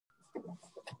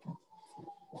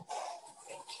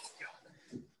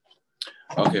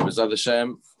Okay, B'ezrat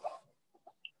Hashem,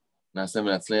 Nasem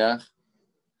v'Natzliach.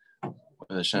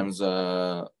 With Hashem's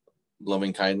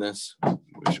loving kindness,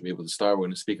 we should be able to start. We're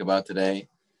going to speak about today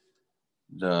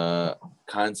the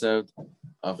concept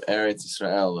of Eretz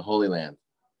Yisrael, the Holy Land.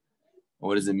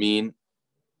 What does it mean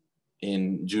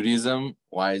in Judaism?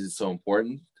 Why is it so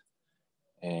important?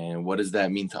 And what does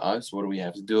that mean to us? What do we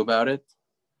have to do about it?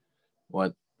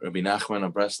 What Rabbi Nachman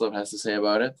of Breslov has to say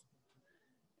about it?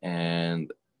 And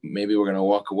maybe we're going to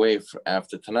walk away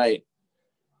after tonight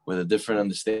with a different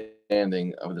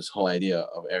understanding of this whole idea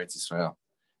of Eretz Yisrael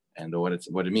and what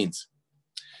it means.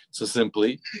 So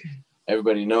simply,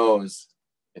 everybody knows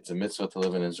it's a mitzvah to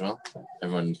live in Israel.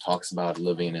 Everyone talks about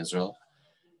living in Israel.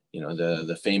 You know,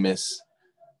 the famous,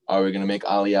 are we going to make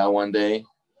Aliyah one day?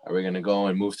 Are we going to go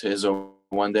and move to Israel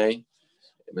one day?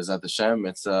 B'ezrat Hashem,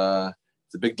 it's a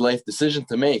big life decision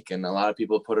to make, and a lot of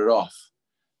people put it off.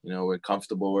 You know, we're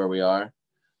comfortable where we are.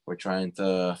 We're trying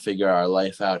to figure our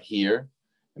life out here.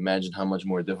 Imagine how much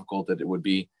more difficult it would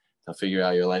be to figure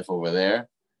out your life over there.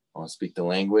 I want to speak the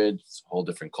language. It's a whole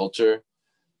different culture.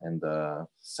 And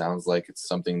sounds like it's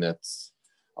something that's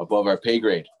above our pay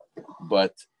grade.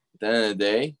 But at the end of the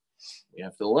day, we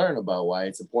have to learn about why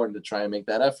it's important to try and make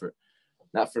that effort.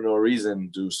 Not for no reason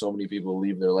do so many people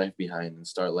leave their life behind and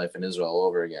start life in Israel all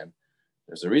over again.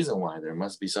 There's a reason why. There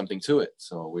must be something to it.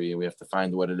 So we have to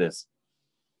find what it is.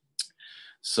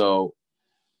 So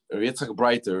Yitzhak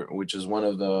Breiter, which is one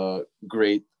of the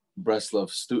great Breslov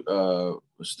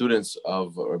students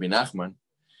of Rabbi Nachman,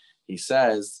 he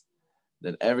says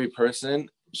that every person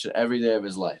should every day of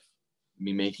his life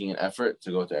be making an effort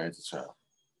to go to Eretz Yisrael.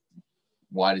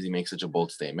 Why does he make such a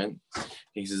bold statement?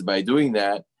 He says by doing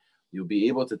that, you'll be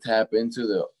able to tap into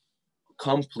the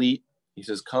complete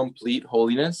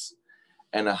holiness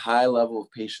and a high level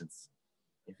of patience.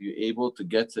 If you're able to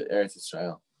get to Eretz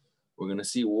Yisrael, we're going to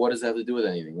see what does that have to do with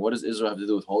anything. What does Israel have to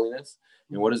do with holiness?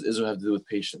 And what does Israel have to do with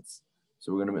patience?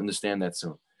 So we're going to understand that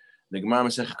soon. The Gemara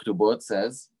Masechet Ketubot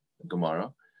says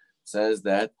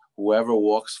that whoever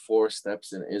walks 4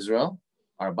 steps in Israel,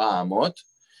 Arba Amot,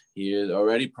 he is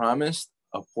already promised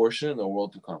a portion of the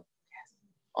world to come.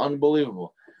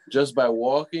 Unbelievable. Just by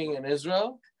walking in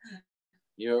Israel,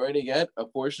 you already get a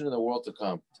portion of the world to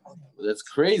come. That's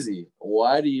crazy.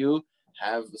 Why do you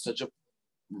have such a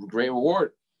great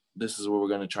reward? This is what we're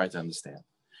going to try to understand.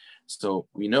 So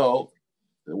we know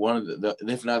that one of the,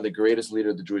 if not the greatest leader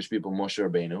of the Jewish people, Moshe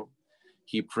Rabbeinu,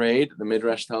 he prayed, the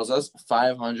Midrash tells us,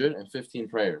 515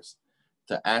 prayers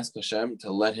to ask Hashem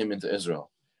to let him into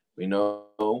Israel. We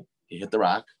know he hit the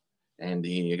rock and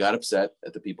he got upset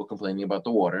at the people complaining about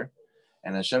the water,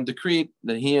 and Hashem decreed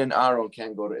that he and Aaron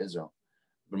can't go to Israel.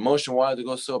 But Moshe wanted to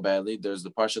go so badly. There's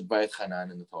the Parshat Bayit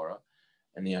Hanan in the Torah.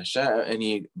 And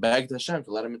he begged Hashem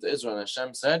to let him into Israel. And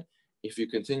Hashem said, if you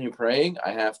continue praying,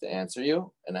 I have to answer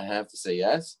you and I have to say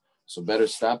yes. So better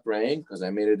stop praying because I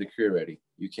made a decree already.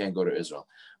 You can't go to Israel.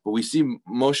 But we see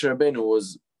Moshe Rabbeinu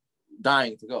was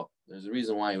dying to go. There's a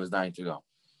reason why he was dying to go.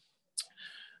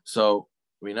 So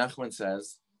Rabbi Nachman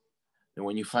says that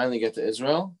when you finally get to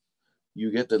Israel,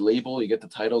 you get the label, you get the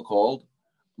title called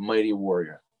Mighty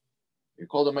Warrior. You're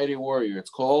called a mighty warrior. It's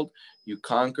called you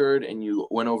conquered and you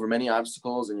went over many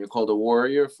obstacles and you're called a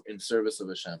warrior in service of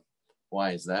Hashem.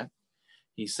 Why is that?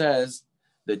 He says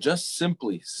that just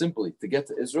simply to get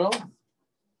to Israel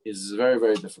is very,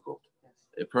 very difficult.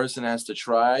 A person has to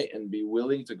try and be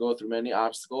willing to go through many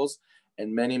obstacles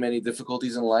and many, many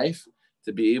difficulties in life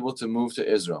to be able to move to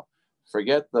Israel.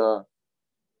 Forget the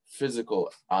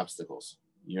physical obstacles.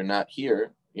 You're not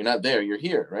here. You're not there, you're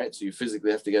here, right? So you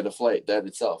physically have to get a flight. That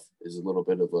itself is a little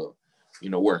bit of a,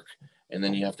 work. And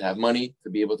then you have to have money to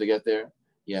be able to get there.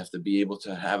 You have to be able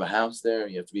to have a house there.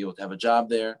 You have to be able to have a job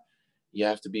there. You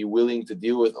have to be willing to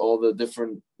deal with all the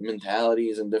different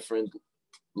mentalities and different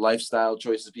lifestyle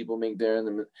choices people make there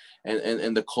and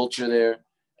the culture there.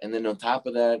 And then on top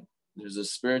of that, there's a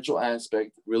spiritual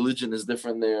aspect. Religion is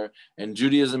different there. And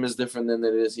Judaism is different than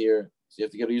it is here. So you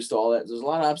have to get used to all that. There's a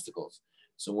lot of obstacles.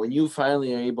 So when you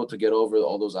finally are able to get over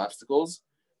all those obstacles,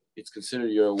 it's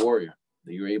considered you're a warrior,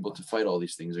 that you're able to fight all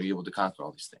these things, or you're able to conquer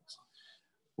all these things.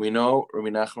 We know Rabbi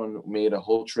Nachman made a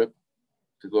whole trip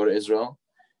to go to Israel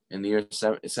in the year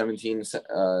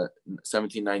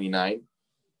 1799.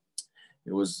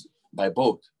 It was by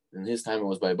boat. In his time, it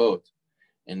was by boat.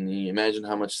 And you imagine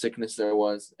how much sickness there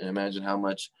was, and imagine how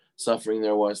much suffering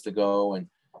there was to go. And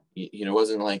it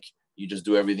wasn't like you just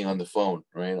do everything on the phone,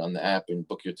 right? On the app and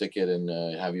book your ticket and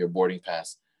have your boarding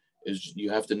pass. You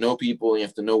have to know people, you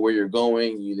have to know where you're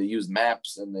going. They use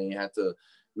maps and they had to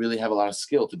really have a lot of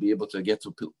skill to be able to get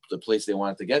to the place they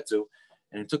wanted to get to.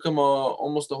 And it took them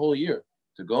almost a whole year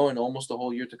to go and almost a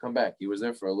whole year to come back. He was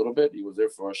there for a little bit. He was there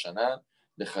for Shana,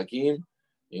 the Chakim,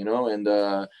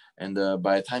 and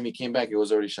by the time he came back, it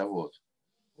was already Shavuot.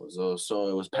 So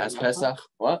it was past Pesach.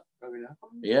 What?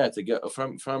 Yeah, to get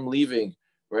from leaving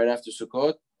right after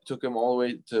Sukkot, it took him all the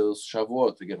way till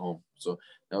Shavuot to get home. So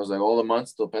that was like all the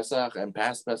months till Pesach and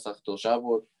past Pesach till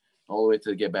Shavuot, all the way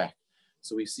to get back.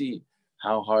 So we see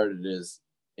how hard it is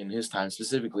in his time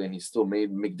specifically, and he still made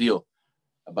a big deal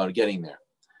about getting there.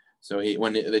 So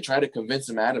when they tried to convince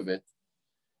him out of it,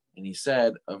 and he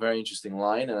said a very interesting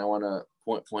line, and I want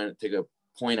to take a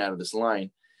point out of this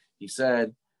line. He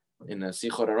said in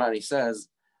Sichot Aran, he says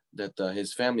that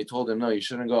his family told him, no, you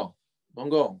shouldn't go. Don't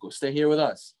go. Go stay here with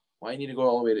us. Why you need to go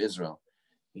all the way to Israel?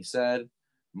 He said,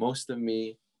 most of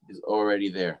me is already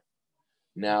there.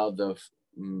 Now the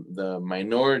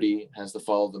minority has to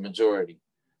follow the majority.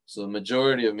 So the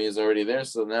majority of me is already there.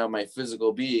 So now my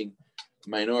physical being,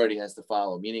 minority has to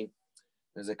follow. Meaning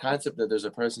there's a concept that there's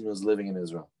a person who's living in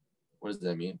Israel. What does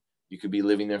that mean? You could be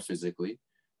living there physically.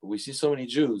 But we see so many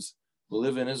Jews who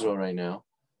live in Israel right now.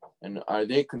 And are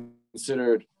they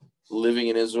considered living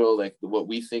in Israel like what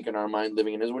we think in our mind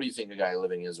living in Israel? What do you think a guy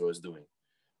living in Israel is doing?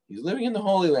 He's living in the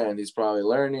Holy Land. He's probably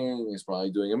learning. He's probably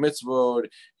doing a mitzvah.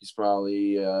 He's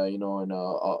probably, in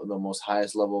the most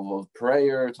highest level of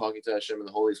prayer, talking to Hashem in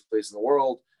the holiest place in the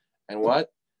world. And what?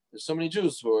 There's so many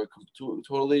Jews who are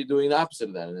totally doing the opposite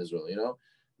of that in Israel.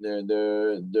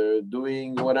 They're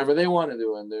doing whatever they want to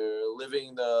do, and they're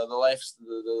living the life,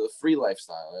 the free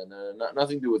lifestyle, and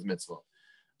nothing to do with mitzvah.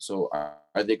 So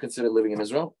are they considered living in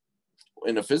Israel?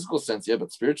 In a physical sense, yeah,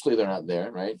 but spiritually they're not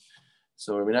there, right?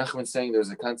 So Rabbi Nachman is saying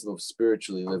there's a concept of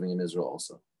spiritually living in Israel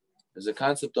also. There's a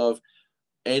concept of,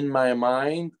 in my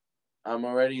mind, I'm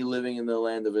already living in the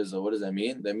land of Israel. What does that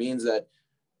mean? That means that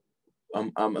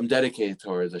I'm dedicated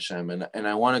towards Hashem, and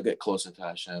I want to get closer to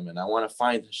Hashem, and I want to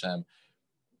find Hashem,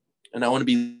 and I want to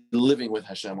be living with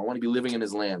Hashem. I want to be living in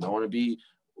His land. I want to be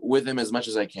with Him as much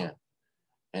as I can.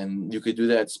 And you could do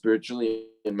that spiritually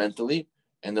and mentally.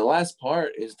 And the last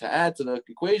part is to add to the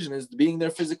equation is being there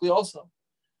physically also.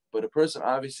 But a person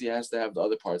obviously has to have the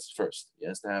other parts first. He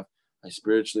has to have, I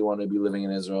spiritually want to be living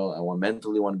in Israel. I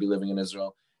mentally want to be living in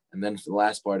Israel. And then the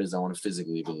last part is I want to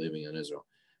physically be living in Israel.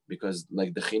 Because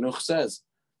like the chinuch says,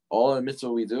 all the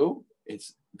mitzvah we do,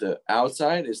 it's the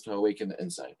outside is to awaken the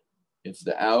inside. It's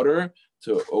the outer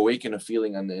to awaken a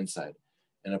feeling on the inside.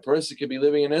 And a person could be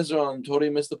living in Israel and totally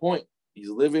miss the point. He's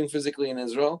living physically in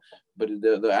Israel, but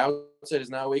the outside is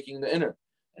not awakening the inner.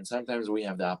 And sometimes we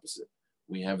have the opposite.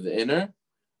 We have the inner,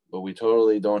 but we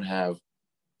totally don't have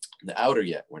the outer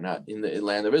yet. We're not in the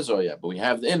land of Israel yet, but we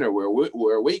have the inner.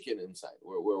 We're awakened inside.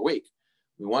 We're awake.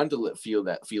 We want to feel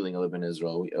that feeling of living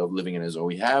in Israel.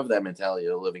 We have that mentality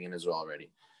of living in Israel already.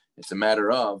 It's a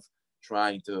matter of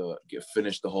trying to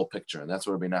finish the whole picture, and that's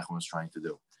what Rabbi Nachman was trying to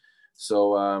do.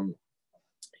 So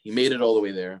he made it all the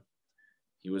way there.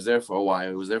 He was there for a while.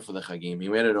 He was there for the Chagim. He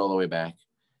made it all the way back,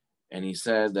 and he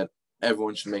said that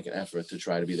everyone should make an effort to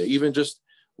try to be there. Even just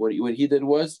what he did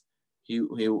was he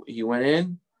went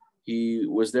in. He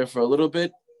was there for a little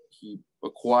bit. He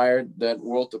acquired that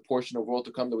portion of world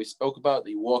to come that we spoke about.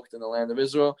 He walked in the land of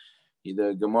Israel.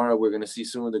 The Gemara, we're going to see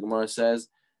soon, the Gemara says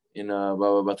in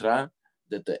Baba Batra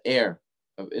that the air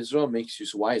of Israel makes you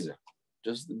wiser.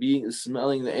 Just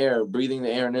smelling the air, breathing the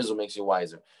air in Israel makes you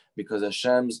wiser, because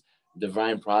Hashem's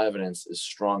divine providence is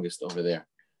strongest over there.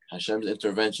 Hashem's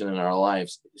intervention in our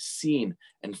lives is seen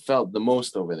and felt the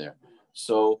most over there.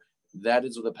 So that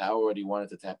is the power that he wanted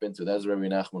to tap into. That's what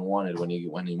Rabbi Nachman wanted when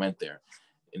he went there.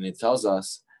 And it tells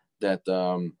us that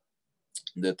the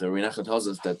Rabbi Nachman tells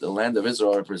us that the land of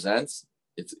Israel represents,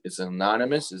 it's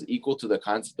anonymous, is equal to the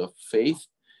concept of faith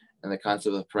and the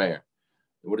concept of prayer.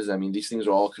 What does that mean? These things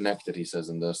are all connected, he says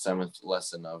in the 7th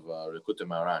lesson of Likutei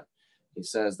Moharan. He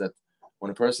says that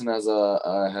when a person has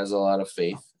a lot of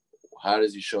faith, how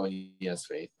does he show he has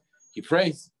faith? He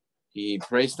prays. He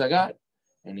prays to God.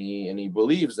 And he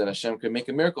believes that Hashem could make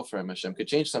a miracle for him. Hashem could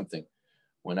change something.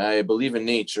 When I believe in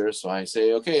nature, so I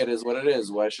say, okay, it is what it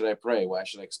is. Why should I pray? Why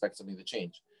should I expect something to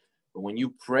change? But when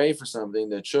you pray for something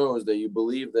that shows that you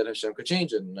believe that Hashem could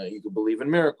change it, and you could believe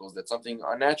in miracles, that something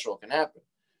unnatural can happen.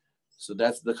 So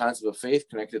that's the concept of faith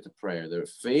connected to prayer. The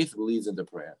faith leads into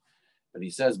prayer. But he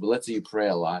says, but let's say you pray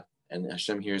a lot, and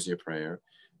Hashem hears your prayer,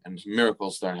 and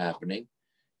miracles start happening.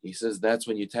 He says that's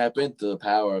when you tap into the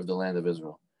power of the land of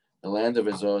Israel. The land of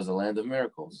Israel is the land of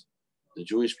miracles. The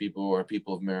Jewish people are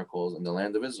people of miracles, and the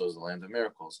land of Israel is the land of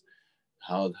miracles.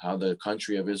 How the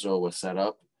country of Israel was set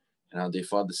up, and how they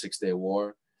fought the 6-Day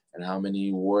War, and how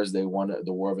many wars they won,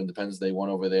 the War of Independence they won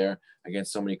over there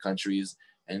against so many countries.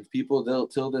 And people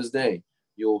till this day,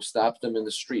 You'll stop them in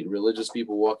the street, religious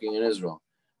people walking in Israel.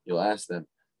 You'll ask them,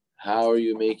 how are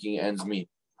you making ends meet?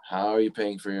 How are you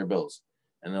paying for your bills?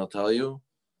 And they'll tell you,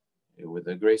 with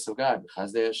the grace of God,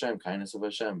 Chazdei Hashem, kindness of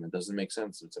Hashem. It doesn't make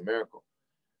sense. It's a miracle.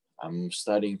 I'm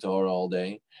studying Torah all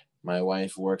day. My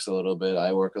wife works a little bit.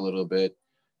 I work a little bit.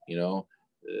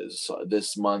 So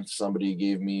this month somebody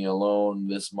gave me a loan.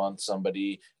 This month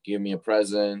somebody gave me a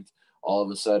present. All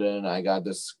of a sudden I got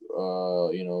this,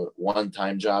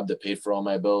 one-time job that paid for all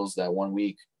my bills that 1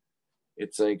 week.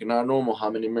 It's like not normal how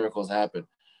many miracles happen.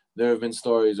 There have been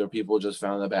stories where people just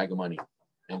found a bag of money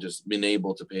and just been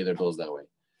able to pay their bills that way.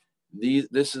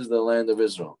 This is the land of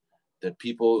Israel. That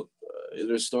people,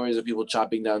 there's stories of people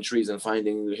chopping down trees and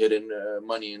finding hidden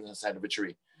money inside of a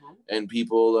tree, and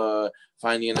people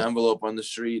finding an envelope on the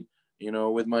street,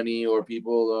 with money, or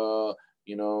people,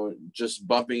 just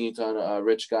bumping into a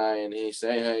rich guy and he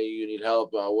say, hey, you need help?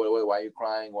 Why are you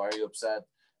crying? Why are you upset?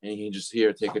 And he just,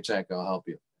 here, take a check. I'll help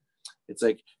you. It's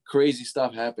like crazy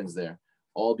stuff happens there,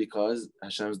 all because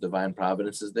Hashem's divine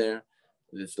providence is there.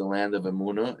 It's the land of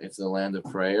Emunah. It's the land of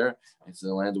prayer. It's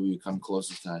the land where you come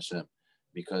closer to Hashem.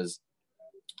 Because,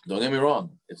 don't get me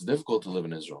wrong, it's difficult to live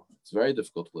in Israel. It's very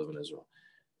difficult to live in Israel.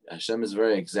 Hashem is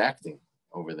very exacting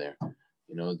over there.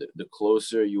 The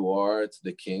closer you are to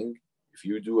the king, if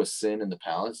you do a sin in the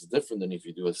palace, it's different than if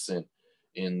you do a sin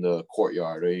in the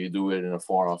courtyard or you do it in a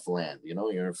far-off land.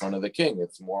 You're in front of the king.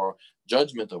 It's more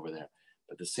judgment over there.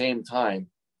 But at the same time,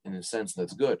 in a sense,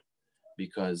 that's good.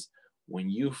 Because when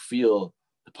you feel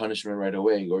the punishment right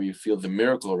away, or you feel the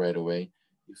miracle right away,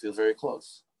 you feel very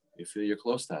close. You feel you're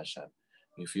close to Hashem.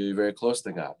 You feel you're very close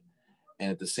to God.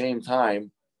 And at the same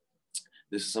time,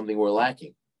 this is something we're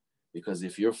lacking, because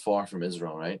if you're far from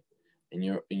Israel, right, and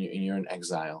you're in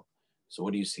exile, so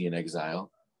what do you see in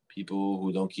exile? People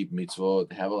who don't keep mitzvot,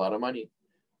 they have a lot of money.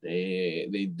 They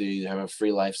have a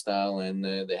free lifestyle, and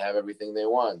they have everything they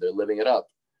want. They're living it up.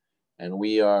 And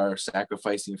we are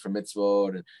sacrificing for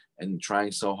mitzvot and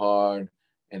trying so hard.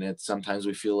 And sometimes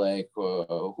we feel like,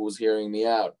 who's hearing me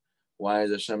out? Why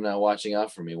is Hashem not watching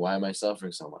out for me? Why am I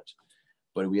suffering so much?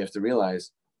 But we have to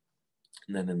realize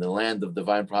that in the land of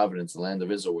divine providence, the land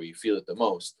of Israel, where you feel it the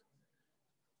most,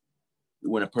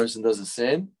 when a person does a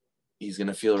sin, he's going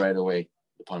to feel right away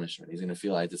the punishment. He's going to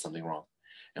feel I did something wrong.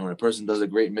 And when a person does a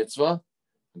great mitzvah,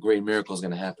 a great miracle is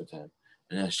going to happen to him.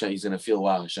 And he's going to feel,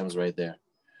 wow, Hashem's right there.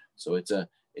 So it's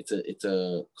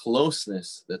a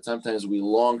closeness that sometimes we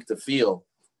long to feel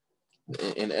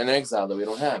in exile that we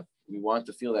don't have. We want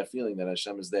to feel that feeling that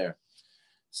Hashem is there.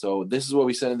 So this is what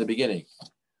we said in the beginning.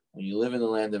 When you live in the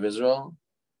land of Israel,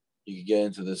 you can get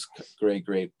into this great,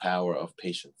 great power of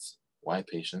patience. Why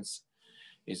patience?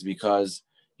 It's because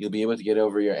you'll be able to get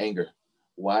over your anger.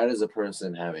 Why does a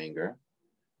person have anger?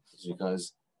 It's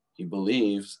because he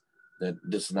believes that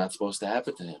this is not supposed to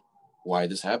happen to him. Why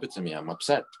this happened to me? I'm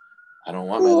upset. I don't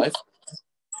want my life.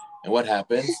 And what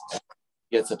happens?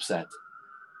 He gets upset.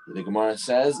 The Gemara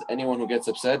says anyone who gets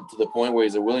upset to the point where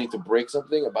he's willing to break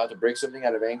something, about to break something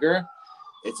out of anger,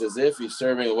 it's as if he's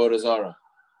serving Avodah Zarah,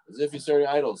 as if he's serving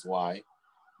idols. Why?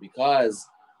 Because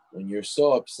when you're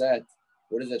so upset,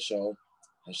 what does that show?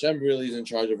 Hashem really is in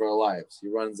charge of our lives. He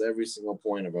runs every single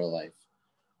point of our life.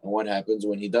 And what happens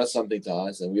when he does something to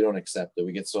us and we don't accept it?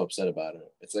 We get so upset about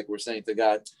it. It's like we're saying to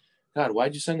God, God,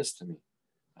 why'd you send this to me?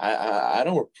 I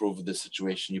don't approve of this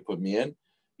situation you put me in.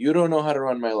 You don't know how to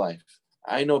run my life.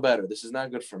 I know better. This is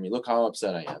not good for me. Look how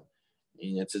upset I am.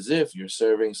 And it's as if you're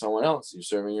serving someone else. You're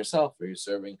serving yourself, or you're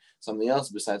serving something else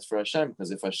besides for Hashem.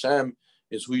 Because if Hashem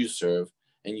is who you serve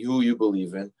and who you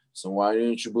believe in, so why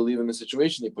didn't you believe in the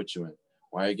situation he put you in?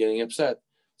 Why are you getting upset?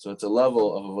 So it's a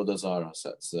level of Avodah Zarah,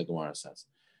 so the Gemara says.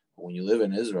 But when you live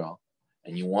in Israel,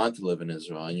 and you want to live in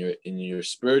Israel, and you're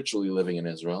spiritually living in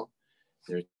Israel,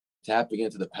 they're tapping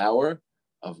into the power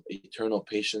of eternal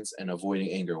patience and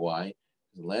avoiding anger. Why?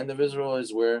 The land of Israel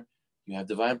is where you have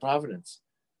divine providence.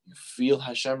 You feel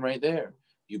Hashem right there.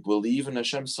 You believe in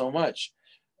Hashem so much.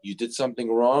 You did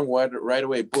something wrong, right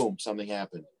away, boom, something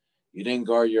happened. You didn't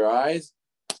guard your eyes,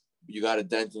 you got a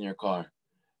dent in your car.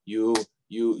 You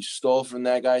stole from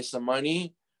that guy some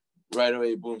money, right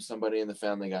away, boom, somebody in the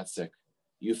family got sick.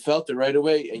 You felt it right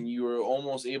away, and you were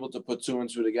almost able to put two and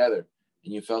two together,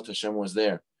 and you felt Hashem was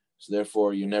there. So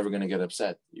therefore, you're never going to get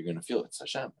upset. You're going to feel it's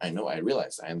Hashem. I know, I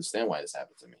realize, I understand why this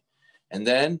happened to me. And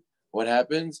then what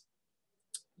happens?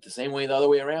 The same way, the other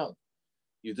way around.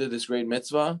 You did this great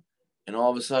mitzvah, and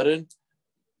all of a sudden,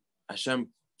 Hashem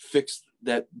fixed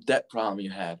that debt problem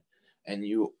you had. And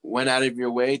you went out of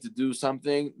your way to do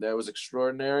something that was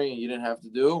extraordinary and you didn't have to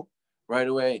do. Right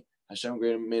away, Hashem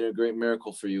made a great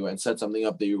miracle for you and set something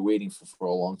up that you were waiting for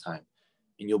a long time.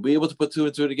 And you'll be able to put two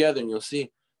and two together, and you'll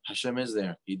see Hashem is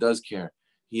there. He does care.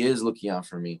 He is looking out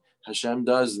for me. Hashem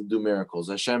does do miracles.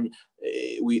 Hashem,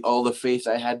 all the faith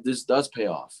I had, this does pay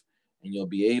off. And you'll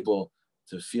be able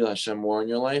to feel Hashem more in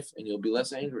your life, and you'll be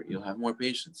less angry. You'll have more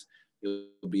patience. You'll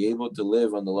be able to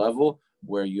live on the level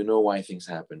where you know why things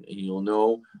happen, and you'll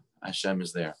know Hashem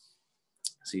is there.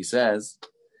 So he says,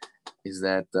 is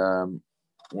that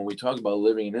when we talk about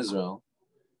living in Israel,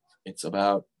 it's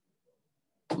about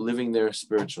living there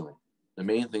spiritually. The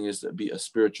main thing is to be a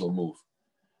spiritual move.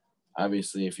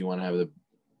 Obviously, if you want to have the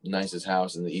nicest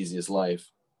house and the easiest life,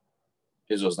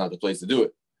 Israel's not the place to do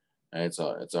it. And it's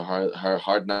a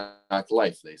hard knock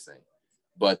life, they say.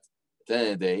 But at the end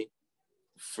of the day,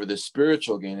 for the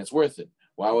spiritual gain, it's worth it.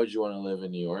 Why would you want to live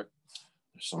in New York?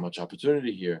 There's so much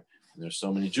opportunity here. And there's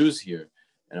so many Jews here.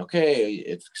 And okay,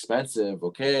 it's expensive.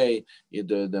 Okay,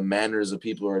 the manners of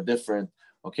people are different.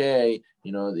 Okay,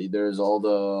 there's all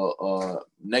the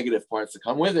negative parts that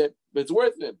come with it, but it's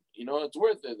worth it. It's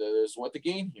worth it. There's what to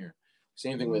gain here.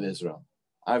 Same thing with Israel.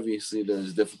 Obviously,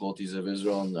 there's difficulties of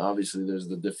Israel, and obviously there's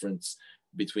the difference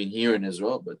between here and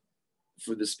Israel, but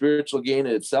for the spiritual gain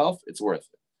in itself, it's worth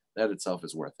it. That itself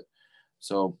is worth it.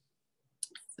 So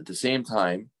at the same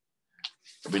time,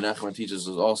 Rabbi Nachman teaches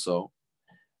us also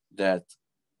that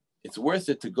it's worth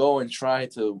it to go and try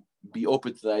to be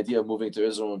open to the idea of moving to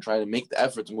Israel and try to make the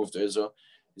effort to move to Israel,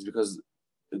 is because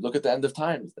look at the end of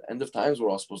times. The end of times, we're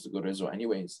all supposed to go to Israel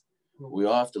anyways. We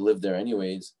all have to live there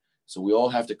anyways. So we all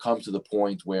have to come to the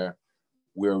point where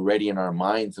we're ready in our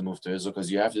mind to move to Israel,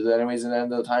 because you have to do that anyways in the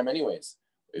end of the time anyways.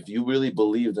 If you really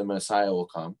believe the Messiah will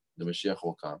come, the Mashiach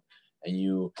will come, and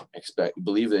you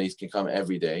believe that he can come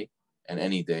every day and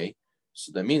any day,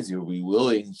 so that means you'll be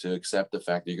willing to accept the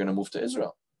fact that you're going to move to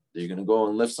Israel, that you're going to go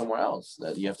and live somewhere else,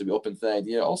 that you have to be open to the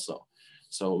idea also.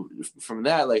 So from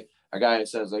that, like a guy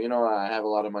says, like, I have a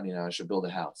lot of money now, I should build a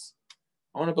house.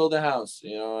 I want to build a house,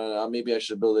 maybe I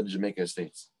should build it in Jamaica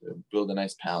Estates, build a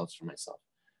nice palace for myself,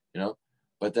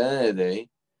 But at the end of the day,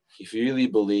 if he really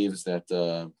believes that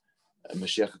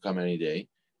Mashiach will come any day,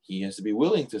 he has to be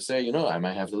willing to say, I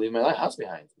might have to leave my house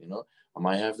behind, I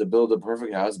might have to build a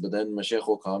perfect house, but then Mashiach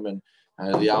will come and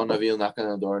the Yal Navi will knock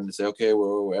on the door and say, okay,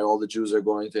 all the Jews are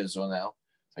going to Israel now.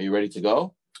 Are you ready to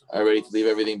go? Are you ready to leave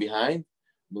everything behind?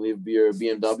 Leave your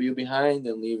BMW behind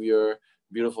and leave your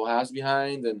beautiful house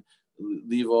behind and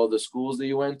leave all the schools that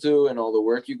you went to and all the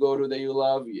work you go to that you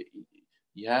love.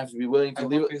 You have to be willing to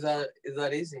leave it. Is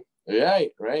that easy?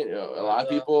 Right. A lot of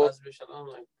people ask,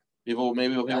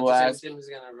 maybe people ask, can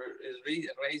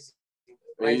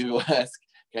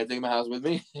I take my house with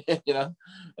me?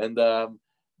 And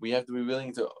we have to be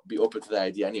willing to be open to the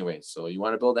idea anyway. So you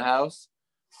want to build a house?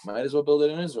 Might as well build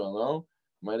it in Israel, no?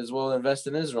 Might as well invest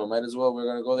in Israel. Might as well, we're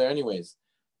going to go there anyways.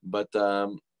 But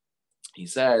he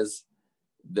says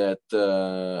that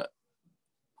the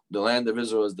land of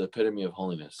Israel is the epitome of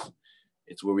holiness.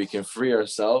 It's where we can free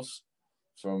ourselves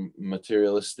from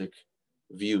materialistic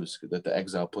views that the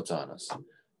exile puts on us.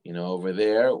 Over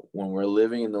there, when we're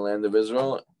living in the land of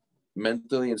Israel,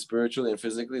 mentally and spiritually and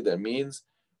physically, that means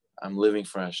I'm living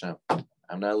for Hashem.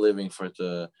 I'm not living for it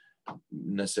to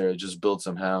necessarily just build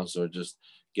some house or just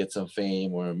get some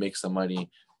fame or make some money.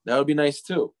 That would be nice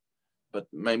too. But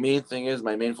my main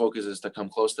focus is to come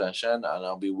close to Hashem, and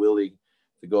I'll be willing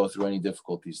to go through any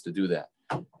difficulties to do that.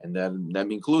 And that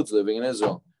includes living in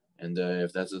Israel. And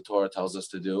if that's what the Torah tells us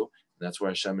to do, that's where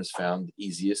Hashem is found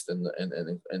easiest and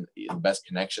the best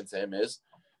connection to him is.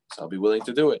 So I'll be willing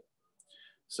to do it.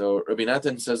 So Rabbi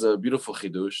Natan says a beautiful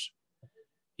chidush.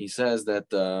 He says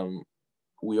that a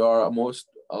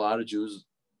lot of Jews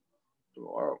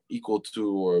are equal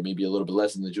to, or maybe a little bit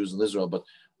less than the Jews in Israel, but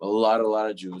a lot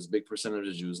of Jews, big percentage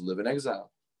of Jews live in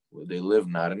exile. They live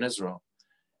not in Israel.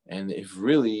 And if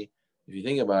you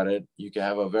think about it, you can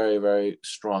have a very, very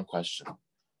strong question.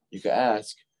 You can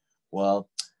ask, well,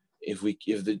 if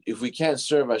we can't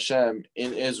serve Hashem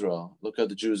in Israel, look at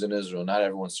the Jews in Israel, not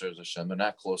everyone serves Hashem, they're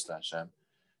not close to Hashem.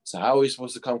 So how are we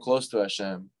supposed to come close to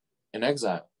Hashem in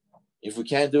exile? If we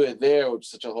can't do it there with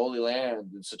such a holy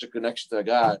land and such a connection to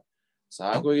God, so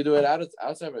how can we do it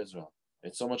outside of Israel?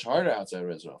 It's so much harder outside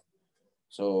of Israel.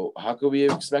 So how could we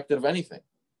expect it of anything?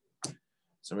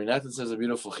 So Rinatan says a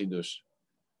beautiful chidush.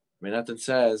 Rinatan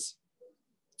says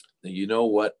that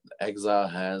what exile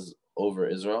has over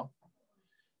Israel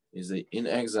is that in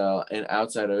exile and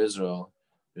outside of Israel,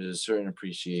 there's a certain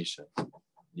appreciation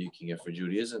you can get for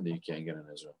Judaism that you can't get in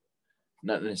Israel.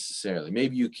 Not necessarily.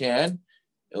 Maybe you can.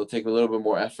 It'll take a little bit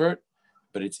more effort,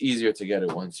 but it's easier to get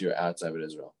it once you're outside of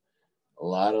Israel. A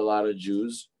lot of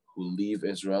Jews who leave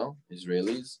Israel,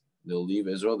 Israelis, they'll leave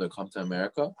Israel, they'll come to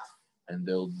America, and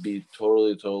they'll be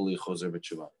totally chozer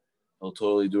b'tshuva. They'll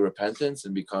totally do repentance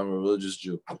and become a religious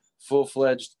Jew,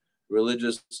 full-fledged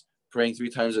religious, praying 3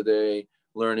 times a day,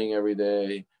 learning every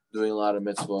day, doing a lot of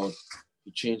mitzvot.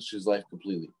 He changed his life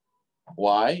completely.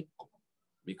 Why?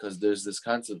 Because there's this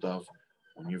concept of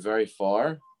when you're very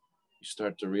far, you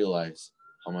start to realize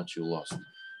how much you lost.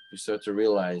 You start to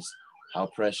realize how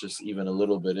precious even a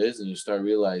little bit is, and you start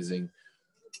realizing,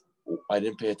 I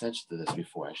didn't pay attention to this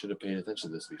before. I should have paid attention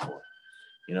to this before.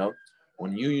 You know,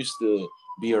 when you used to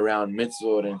be around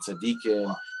mitzvot and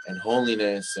tzaddikim and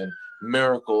holiness and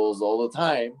miracles all the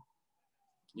time,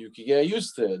 you could get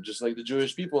used to it. Just like the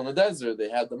Jewish people in the desert, they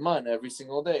had the man every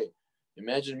single day.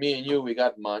 Imagine me and you, we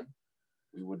got man.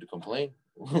 We would complain.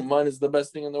 Man is the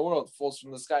best thing in the world. It falls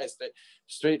from the sky,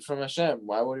 straight from Hashem.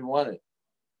 Why would we want it?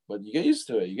 But you get used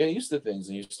to it. You get used to things,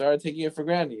 and you start taking it for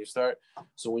granted.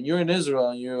 So when you're in Israel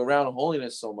and you're around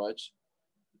holiness so much,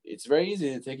 it's very easy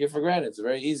to take it for granted. It's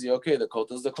very easy. Okay, the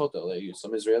kota is the kota. Like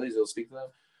some Israelis, they'll speak to them.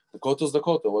 The kota is the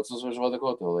kota. What's so special about the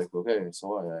kota? Like, okay, so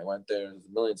what? I went there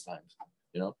millions of times,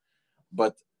 you know.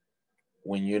 But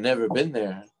when you've never been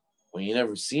there, when you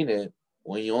never seen it,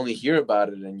 when you only hear about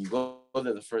it, and you go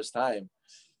there the first time,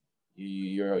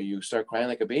 you start crying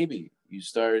like a baby. You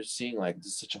start seeing like, this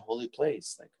is such a holy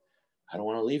place. Like, I don't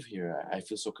want to leave here. I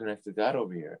feel so connected to God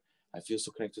over here. I feel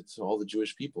so connected to all the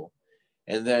Jewish people.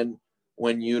 And then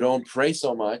when you don't pray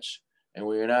so much, and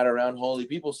when you're not around holy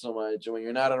people so much, and when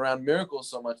you're not around miracles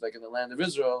so much, like in the land of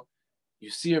Israel, you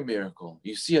see a miracle,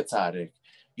 you see a tzaddik,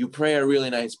 you pray a really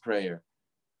nice prayer.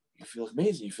 You feel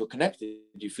amazing. You feel connected.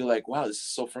 You feel like, wow, this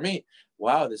is so for me.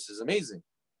 Wow, this is amazing.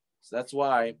 So that's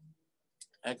why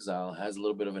exile has a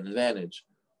little bit of an advantage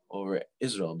over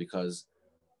Israel, because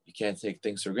you can't take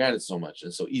things for granted so much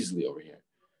and so easily over here.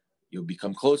 You'll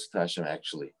become close to Hashem,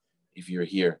 actually, if you're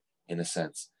here, in a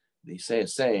sense. They say a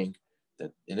saying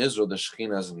that in Israel, the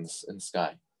Shekhinah is in the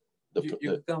sky.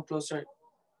 You become closer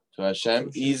to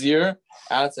Hashem easier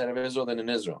outside of Israel than in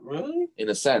Israel. Really? In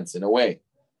a sense, in a way.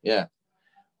 Yeah.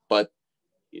 But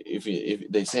if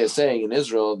they say a saying in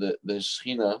Israel, the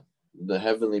Shekhinah, the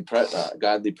heavenly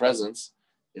godly presence,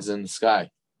 is in the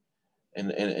sky.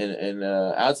 And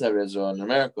outside of Israel, in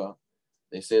America,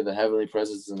 they say the heavenly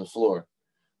presence is in the floor.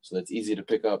 So that's easy to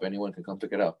pick up. Anyone can come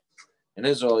pick it up. In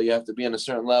Israel, you have to be on a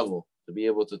certain level to be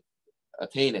able to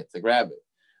attain it, to grab it.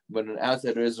 But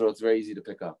outside of Israel, it's very easy to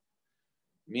pick up.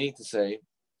 Meaning to say,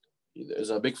 there's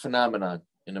a big phenomenon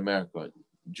in America.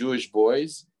 Jewish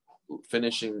boys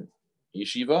finishing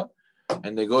yeshiva,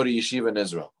 and they go to yeshiva in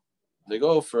Israel. They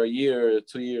go for a year or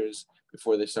 2 years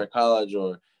before they start college,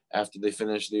 or after they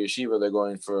finish the yeshiva, they're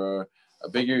going for a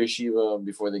bigger yeshiva.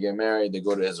 Before they get married, they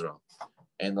go to Israel.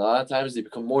 And a lot of times they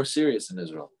become more serious in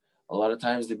Israel. A lot of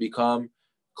times they become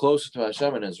closer to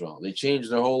Hashem in Israel. They change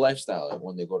their whole lifestyle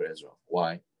when they go to Israel.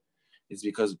 Why? It's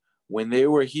because when they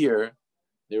were here,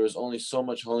 there was only so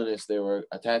much holiness they were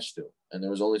attached to. And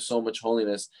there was only so much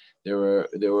holiness they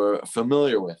were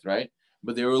familiar with, right?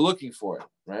 But they were looking for it,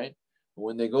 right? But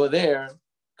when they go there,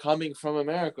 coming from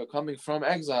America, coming from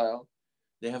exile,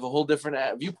 they have a whole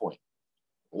different viewpoint.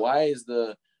 Why is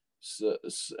the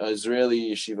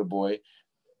Israeli yeshiva boy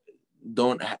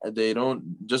don't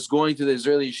just going to the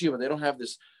Israeli yeshiva, they don't have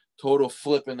this total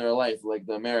flip in their life like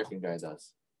the American guy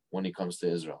does when he comes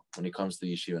to Israel, when he comes to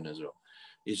yeshiva in Israel.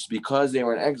 It's because they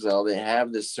were in exile, they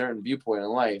have this certain viewpoint in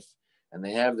life, and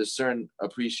they have this certain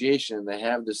appreciation, they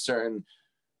have this certain,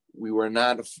 we were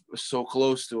not so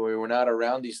close to, we were not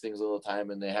around these things all the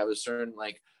time, and they have a certain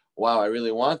like, wow, I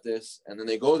really want this, and then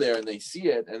they go there and they see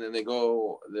it, and then they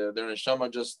go, their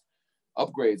neshama just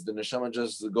upgrades, the neshama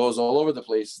just goes all over the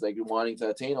place, like wanting to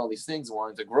attain all these things,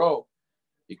 wanting to grow,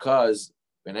 because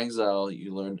in exile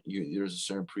you learn, there's a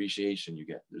certain appreciation you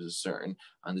get, there's a certain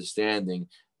understanding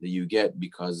that you get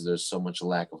because there's so much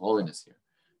lack of holiness here.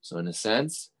 So in a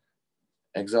sense,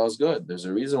 exile is good. There's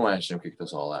a reason why Hashem kicked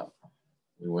us all out.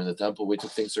 We were in the temple, we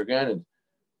took things for granted.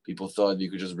 People thought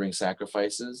you could just bring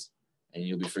sacrifices and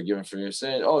you'll be forgiven for your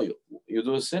sin. Oh, you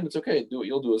do a sin, it's okay.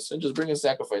 You'll do a sin, just bring a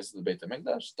sacrifice to the Beit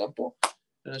HaMikdash temple,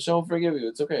 and Hashem will forgive you.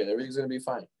 It's okay. Everything's gonna be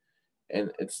fine.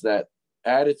 And it's that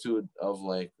attitude of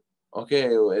like, okay,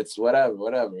 it's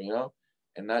whatever, you know,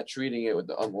 and not treating it with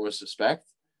the utmost respect.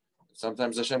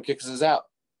 Sometimes Hashem kicks us out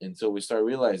until we start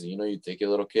realizing, you know, you take your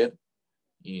little kid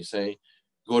and you say,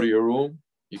 go to your room,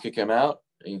 you kick him out,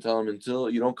 and you tell him until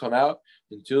you don't come out,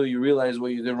 until you realize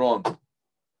what you did wrong.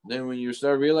 Then when you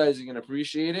start realizing and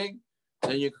appreciating,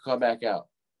 then you can come back out.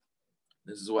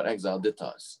 This is what exile did to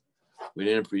us. We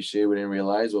didn't appreciate, we didn't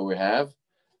realize what we have.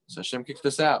 So Hashem kicked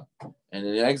us out. And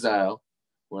in exile,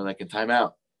 we're like in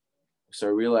timeout. We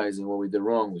start realizing what we did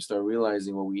wrong. We start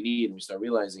realizing what we need. We start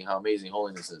realizing how amazing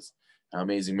holiness is, how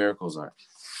amazing miracles are.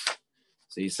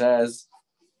 So he says,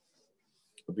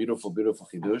 a beautiful, beautiful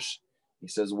chidush. He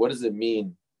says, what does it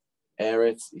mean,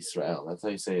 Eretz Yisrael? That's how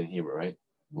you say it in Hebrew, right?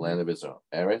 The land of Israel.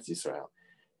 Eretz Yisrael.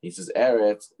 He says,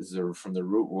 Eretz is from the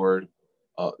root word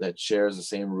that shares the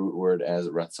same root word as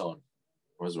Ratzon.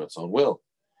 What is Ratzon? Will.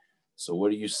 So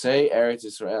what do you say, Eretz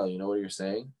Yisrael? You know what you're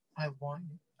saying? I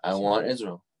want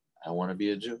Israel. I want to be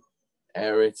a Jew.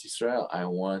 Eretz Yisrael. I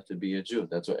want to be a Jew.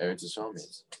 That's what Eretz Yisrael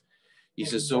means. He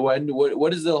says, so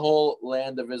what does the whole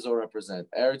land of Israel represent?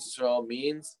 Eretz Yisrael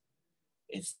means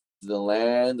it's the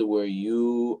land where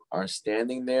you are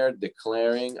standing there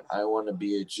declaring, I want to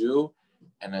be a Jew,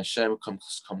 and Hashem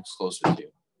comes closer to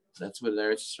you. That's what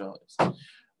Eretz Yisrael is.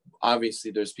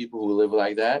 Obviously, there's people who live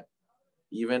like that,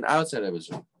 even outside of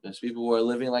Israel. There's people who are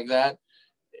living like that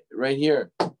right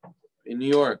here in New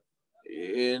York,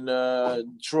 in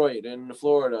Detroit, in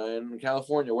Florida, in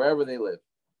California, wherever they live.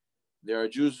 There are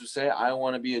Jews who say, I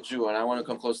want to be a Jew and I want to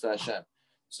come close to Hashem.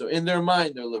 So in their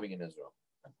mind, they're living in Israel.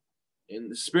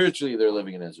 Spiritually, they're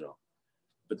living in Israel.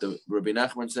 But the Rabbi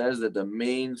Nachman says that the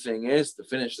main thing is to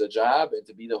finish the job and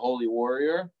to be the holy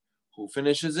warrior who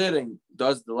finishes it and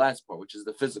does the last part, which is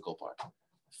the physical part.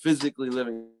 Physically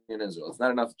living in Israel. It's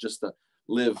not enough just to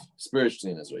live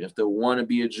spiritually in Israel. You have to want to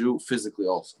be a Jew physically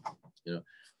also.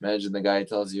 Imagine the guy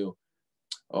tells you,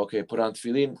 okay, put on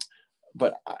tefillin.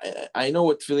 But I know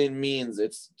what tefillin means.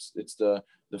 It's the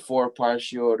four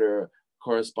parshiot or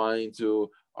corresponding to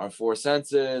our four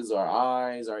senses, our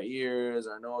eyes, our ears,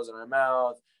 our nose, and our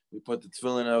mouth. We put the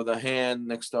tefillin of the hand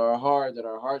next to our heart, that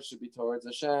our heart should be towards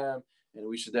Hashem, and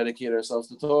we should dedicate ourselves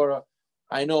to Torah.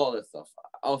 I know all that stuff.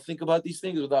 I'll think about these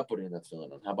things without putting that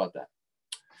tefillin on. How about that?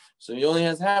 So he only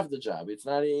has half the job. It's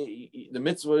not the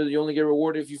mitzvah. You only get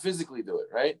rewarded if you physically do it,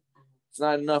 right? It's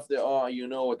not enough that, you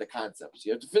know what the concepts.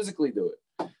 You have to physically do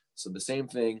it. So the same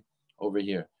thing over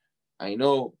here. I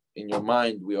know in your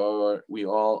mind we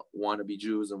all want to be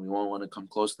Jews and we all want to come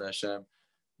close to Hashem.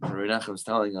 Rabbi Nachman is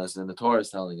telling us, and the Torah is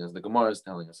telling us, the Gemara is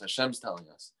telling us, Hashem's telling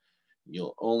us,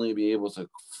 you'll only be able to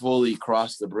fully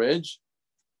cross the bridge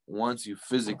once you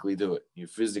physically do it. You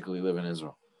physically live in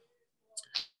Israel.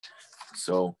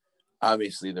 So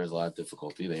obviously there's a lot of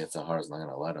difficulty. The Yetzer Hara is not going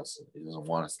to let us. He doesn't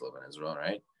want us to live in Israel,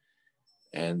 right?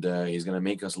 And he's going to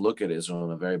make us look at Israel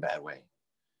in a very bad way.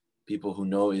 People who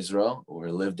know Israel or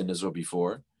lived in Israel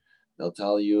before, they'll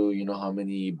tell you, you know how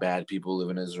many bad people live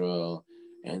in Israel,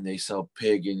 and they sell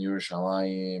pig in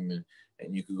Yerushalayim,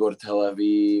 and you could go to Tel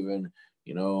Aviv and,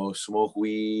 smoke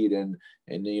weed, and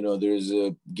there's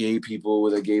gay people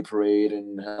with a gay parade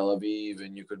in Tel Aviv,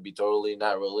 and you could be totally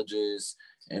not religious,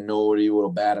 and nobody will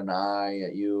bat an eye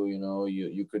at you.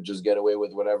 You could just get away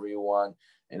with whatever you want,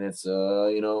 and it's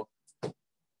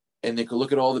and they could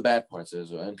look at all the bad parts of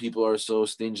Israel, and people are so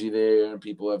stingy there, and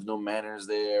people have no manners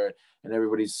there, and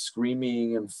everybody's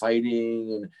screaming and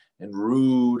fighting and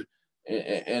rude,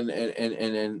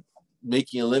 and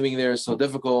making a living there is so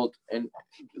difficult, and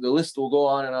the list will go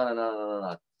on and on and on and on and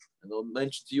on. And they'll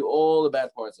mention to you all the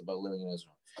bad parts about living in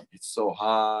Israel. It's so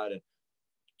hot, and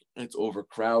it's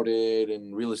overcrowded,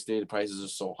 and real estate prices are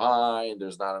so high, and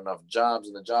there's not enough jobs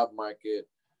in the job market.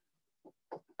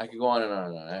 I could go on and on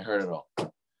and on. I heard it all.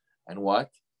 And what?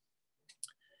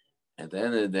 At the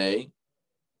end of the day,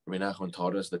 Rabbi Nachman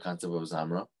taught us the concept of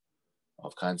Zamra,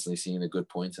 of constantly seeing the good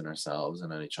points in ourselves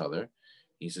and on each other.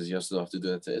 He says you also have to do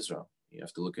that to Israel. You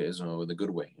have to look at Israel with a good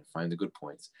way and find the good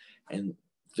points. And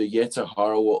the Yetzer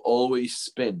Hara will always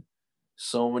spin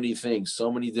so many things,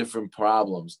 so many different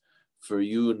problems for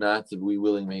you not to be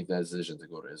willing to make that decision to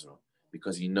go to Israel,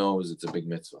 because he knows it's a big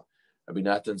mitzvah. Rabbi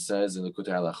Natan says in the Kutei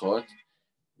Halachot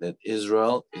that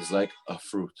Israel is like a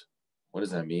fruit. What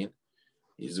does that mean?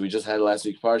 We just had last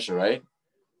week's Parsha, right?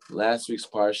 Last week's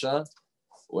Parsha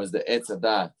was the Etz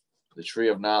Hadat, the tree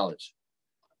of knowledge.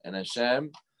 And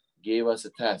Hashem gave us a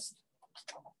test,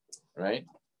 right?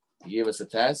 He gave us a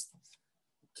test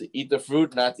to eat the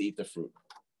fruit, not to eat the fruit.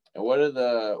 And what did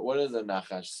the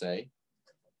Nachash say?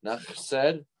 Nachash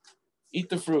said, eat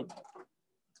the fruit.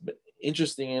 But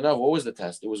interesting enough, what was the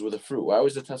test? It was with a fruit. Why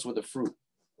was the test with a fruit?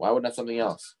 Why would not something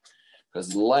else?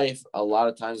 Because life, a lot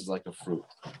of times, is like a fruit.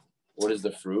 What is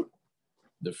the fruit?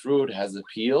 The fruit has a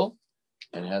peel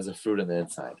and has a fruit on the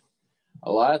inside.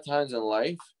 A lot of times in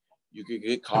life, you could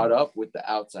get caught up with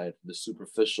the outside, the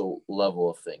superficial level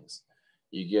of things.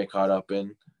 You get caught up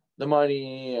in the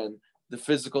money and the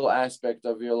physical aspect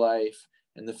of your life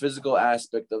and the physical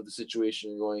aspect of the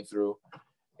situation you're going through.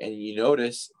 And you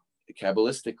notice,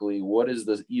 Kabbalistically, what is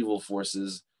the evil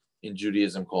forces in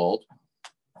Judaism called?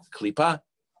 Klipa.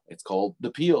 It's called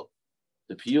the peel.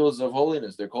 The peels of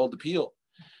holiness. They're called the peel.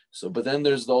 So, but then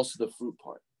there's also the fruit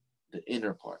part, the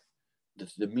inner part,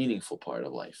 the meaningful part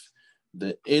of life,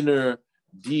 the inner,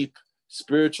 deep,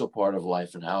 spiritual part of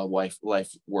life and how life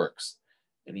works.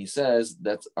 And he says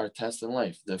that's our test in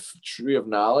life. The tree of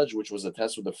knowledge, which was a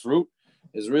test with the fruit,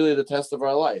 is really the test of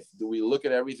our life. Do we look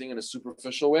at everything in a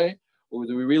superficial way, or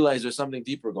do we realize there's something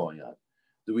deeper going on?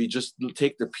 Do we just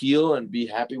take the peel and be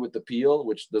happy with the peel,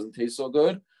 which doesn't taste so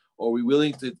good? Or are we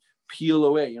willing to peel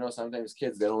away? Sometimes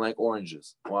kids, they don't like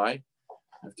oranges. Why?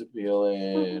 I have to peel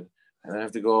it, and I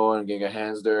have to go and get your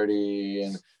hands dirty,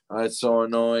 and it's so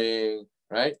annoying,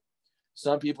 right?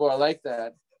 Some people are like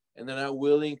that, and they're not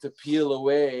willing to peel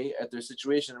away at their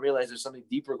situation and realize there's something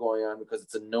deeper going on because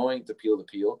it's annoying to peel the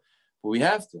peel, but we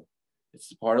have to.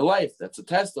 It's part of life. That's a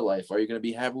test of life. Are you going to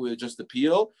be happy with just the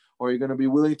peel, or are you going to be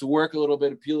willing to work a little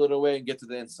bit and peel it away and get to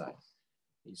the inside?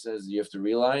 He says you have to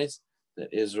realize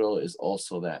that Israel is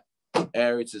also that.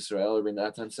 Eretz Yisrael, Rabbi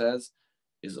Nachman says,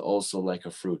 is also like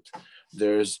a fruit.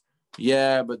 There's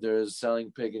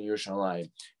selling pig in Yerushalayim,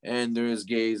 and there's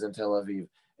gays in Tel Aviv,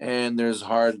 and it's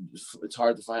hard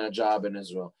to find a job in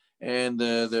Israel, and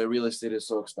the real estate is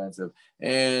so expensive,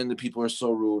 and the people are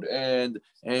so rude, and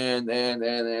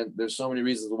there's so many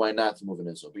reasons why not to move in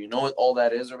Israel. But you know what all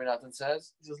that is, Rabbi Nachman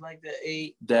says? Just like the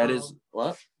 8. That is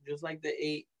what? Just like the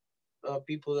 8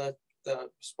 people that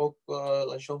spoke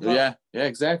like shofar. Yeah,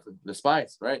 exactly. The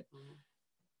spies, right?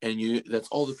 And that's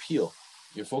all the peel.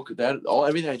 Your focus,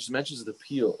 everything I just mentioned is the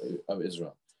peel of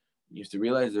Israel. You have to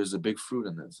realize there's a big fruit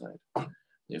on that side.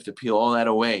 You have to peel all that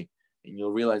away, and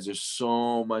you'll realize there's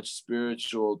so much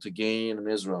spiritual to gain in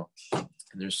Israel. And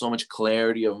there's so much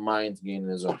clarity of mind to gain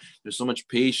in Israel. There's so much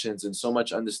patience and so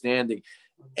much understanding.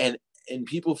 And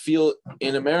people feel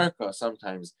in America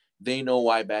sometimes they know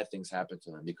why bad things happen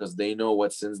to them because they know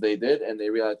what sins they did, and they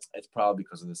realize it's probably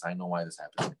because of this. I know why this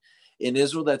happened to me. In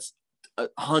Israel, that's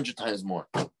 100 times more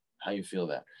how you feel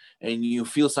that. And you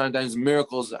feel sometimes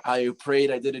miracles, how you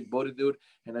prayed, I did it, Bodidud,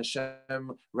 and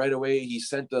Hashem right away, he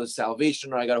sent the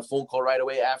salvation, or I got a phone call right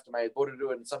away after my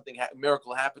Bodidud and something,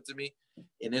 miracle happened to me.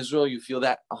 In Israel, you feel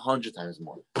that 100 times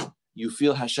more. You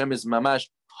feel Hashem is mamash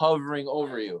hovering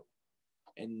over you.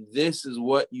 And this is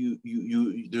what you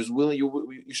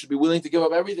should be willing to give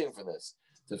up everything for this.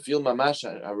 To feel mamash,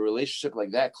 a relationship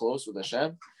like that close with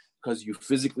Hashem, because you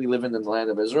physically live in the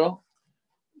land of Israel.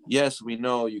 Yes, we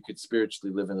know you could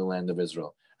spiritually live in the land of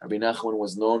Israel. Rabbi Nachman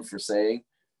was known for saying,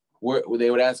 they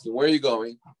would ask him, where are you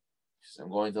going? He said, I'm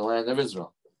going to the land of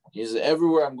Israel. He said,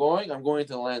 everywhere I'm going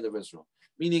to the land of Israel.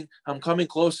 Meaning, I'm coming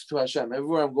closer to Hashem.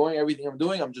 Everywhere I'm going, everything I'm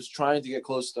doing, I'm just trying to get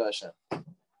close to Hashem.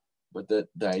 But the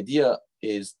idea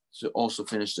is to also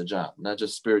finish the job, not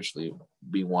just spiritually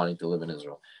be wanting to live in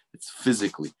Israel. It's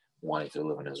physically wanting to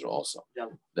live in Israel also. Yeah.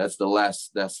 That's the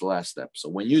last step. So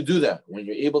when you do that, when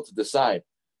you're able to decide,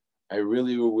 I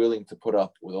really were willing to put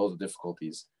up with all the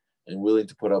difficulties and willing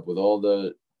to put up with all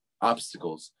the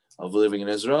obstacles of living in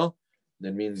Israel,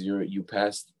 that means you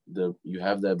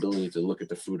have the ability to look at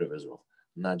the fruit of Israel,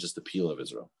 not just the peel of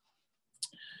Israel.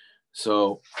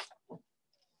 So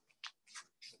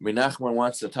Nachman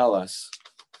wants to tell us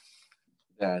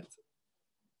that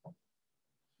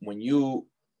when you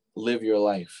live your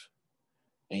life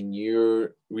and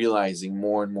you're realizing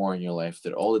more and more in your life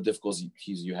that all the difficulties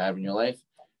you have in your life,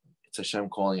 it's Hashem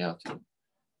calling out to you.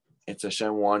 It's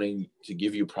Hashem wanting to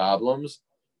give you problems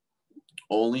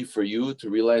only for you to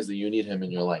realize that you need Him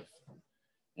in your life.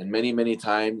 And many, many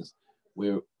times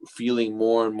we're feeling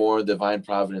more and more divine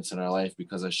providence in our life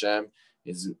because Hashem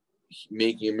is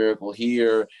making a miracle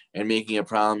here and making a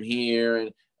problem here,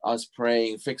 and us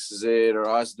praying fixes it, or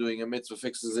us doing a mitzvah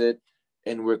fixes it,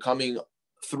 and we're coming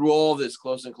through all this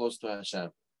close and close to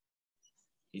Hashem.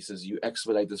 He says you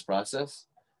expedite this process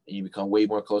and you become way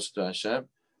more closer to Hashem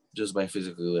just by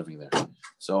physically living there.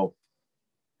 So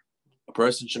a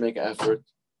person should make an effort.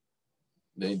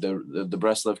 The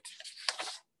Breslov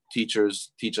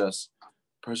teachers teach us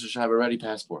a person should have a ready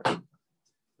passport. A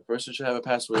person should have a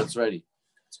passport that's ready.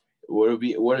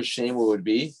 What a shame it would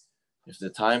be if the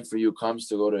time for you comes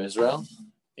to go to Israel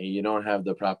and you don't have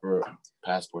the proper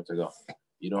passport to go.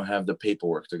 You don't have the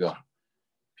paperwork to go.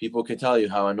 People can tell you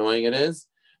how annoying it is.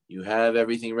 You have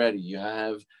everything ready. You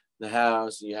have the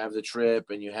house, and you have the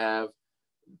trip, and you have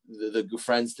the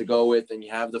friends to go with, and you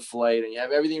have the flight, and you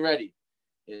have everything ready.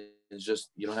 It's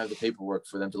just you don't have the paperwork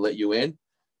for them to let you in.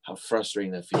 How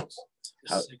frustrating that feels.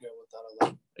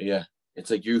 Yeah.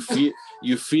 It's like you feel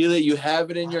it, you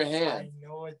have it in your hand. I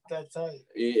know it, that's right.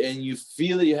 And you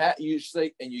feel it, you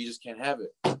just can't have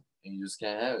it. And you just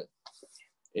can't have it.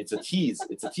 It's a tease.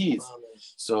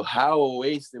 So how a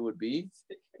waste it would be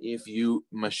if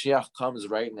Mashiach comes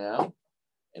right now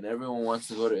and everyone wants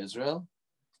to go to Israel,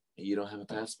 and you don't have a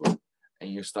passport,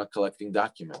 and you're stuck collecting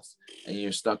documents, and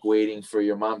you're stuck waiting for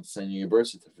your mom to send you your birth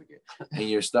certificate, and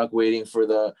you're stuck waiting for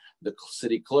the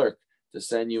city clerk to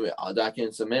send you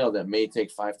documents in mail that may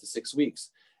take 5 to 6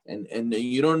 weeks. And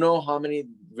you don't know how many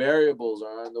variables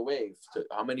are on the way,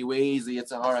 how many ways the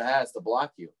Yitzhahara has to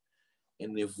block you.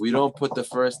 And if we don't put the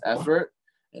first effort,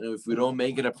 and if we don't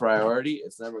make it a priority,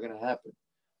 it's never going to happen.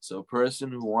 So a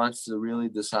person who wants to really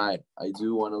decide, I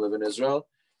do want to live in Israel,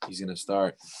 he's going to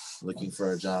start looking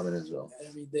for a job in Israel.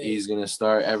 He's going to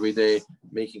start every day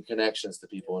making connections to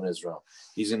people in Israel.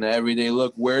 He's going to every day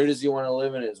look, where does he want to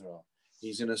live in Israel?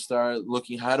 He's going to start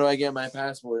looking, how do I get my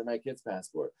passport and my kid's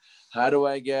passport? How do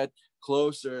I get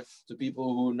closer to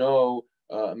people who know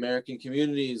American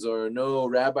communities or know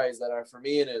rabbis that are for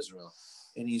me in Israel?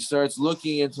 And he starts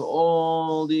looking into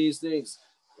all these things.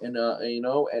 And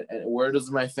where does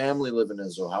my family live in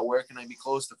Israel? Where can I be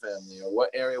close to family? Or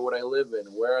what area would I live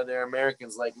in? Where are there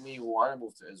Americans like me who want to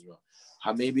move to Israel?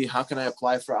 How can I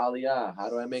apply for Aliyah? How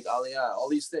do I make Aliyah? All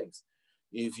these things.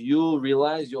 If you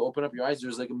realize, you'll open up your eyes,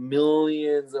 there's like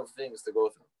millions of things to go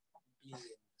through.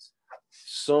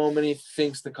 So many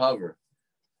things to cover.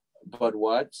 But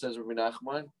what, says Rabbi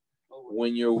Nachman,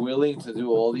 when you're willing to do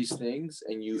all these things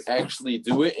and you actually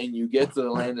do it and you get to the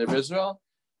land of Israel,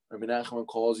 Rabbi Nachman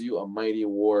calls you a mighty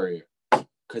warrior.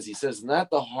 Because he says not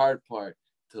the hard part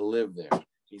to live there.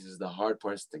 He says the hard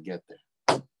part is to get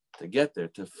there. To get there,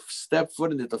 to step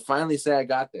foot in it, to finally say, I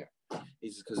got there. He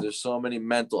says, because there's so many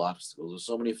mental obstacles, there's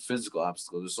so many physical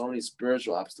obstacles, there's so many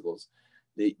spiritual obstacles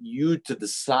that you to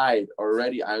decide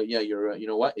already, you're right. You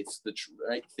know what? It's the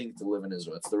right thing to live in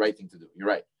Israel. It's the right thing to do. You're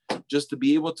right. Just to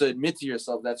be able to admit to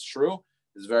yourself that's true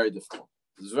is very difficult.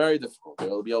 It's very difficult. There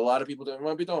will be a lot of people that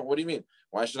might be doing, what do you mean?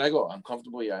 Why should I go? I'm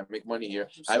comfortable here. I make money here.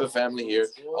 I have a family here.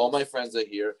 All my friends are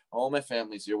here. All my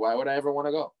family's here. Why would I ever want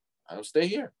to go? I'll stay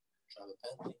here.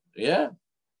 Yeah.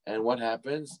 And what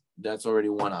happens? That's already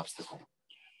one obstacle.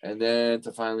 And then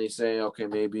to finally say, okay,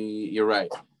 maybe you're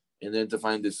right. And then to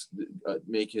find this,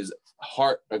 make his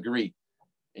heart agree.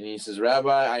 And he says,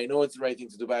 Rabbi, I know it's the right thing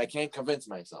to do, but I can't convince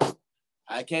myself.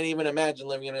 I can't even imagine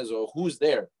living in Israel. Who's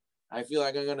there? I feel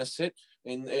like I'm going to sit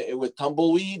with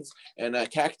tumbleweeds and a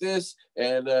cactus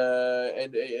and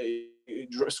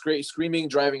screaming,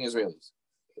 driving Israelis.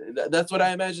 That's what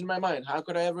I imagine in my mind. How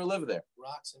could I ever live there?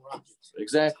 Rocks and rockets.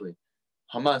 Exactly.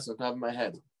 Hamas on top of my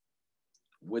head.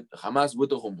 With Hamas with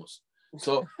the hummus.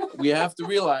 So we have to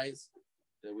realize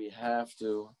that we have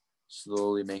to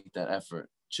slowly make that effort.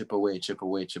 Chip away, chip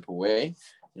away, chip away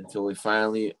until we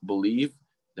finally believe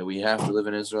that we have to live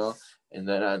in Israel. And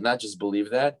then not just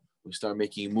believe that, we start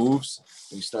making moves,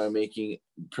 we start making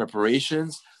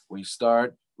preparations, we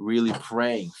start really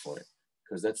praying for it.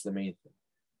 Because that's the main thing.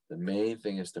 The main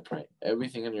thing is to pray.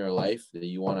 Everything in your life that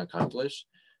you want to accomplish,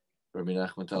 Rabbi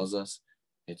Nachman tells us,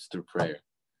 it's through prayer.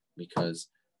 Because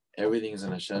everything is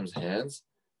in Hashem's hands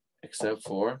except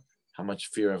for how much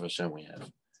fear of Hashem we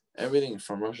have. Everything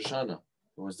from Rosh Hashanah,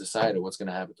 it was decided what's going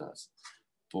to happen to us.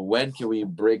 But when can we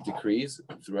break decrees?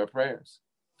 Through our prayers.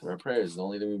 Through our prayers is the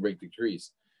only thing we break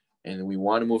decrees. And we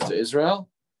want to move to Israel.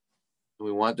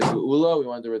 We want the Geula. We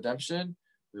want the redemption.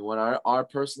 We want our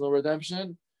personal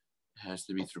redemption. It has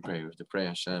to be through prayer. We have to pray,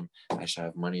 Hashem, I should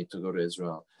have money to go to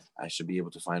Israel. I should be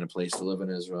able to find a place to live in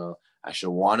Israel. I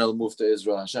should want to move to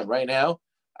Israel. Hashem, right now,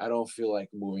 I don't feel like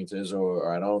moving to Israel,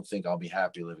 or I don't think I'll be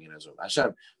happy living in Israel.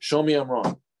 Hashem, show me I'm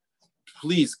wrong.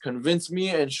 Please convince me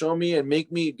and show me and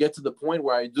make me get to the point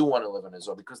where I do want to live in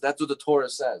Israel, because that's what the Torah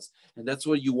says. And that's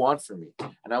what you want from me.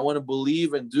 And I want to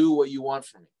believe and do what you want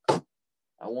from me.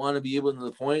 I want to be able to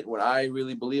the point where I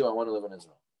really believe I want to live in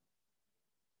Israel.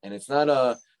 And it's not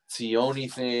a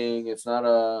Zioni thing. It's not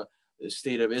a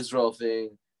state of Israel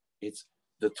thing. It's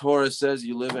the Torah says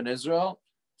you live in Israel.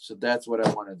 So that's what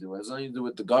I want to do. It has nothing to do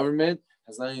with the government.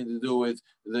 It has nothing to do with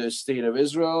the state of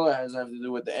Israel. It has nothing to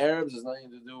do with the Arabs. It has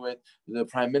nothing to do with the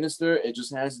prime minister. It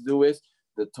just has to do with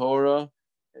the Torah.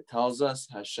 It tells us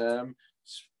Hashem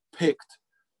picked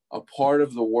a part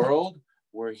of the world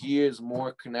where he is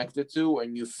more connected to,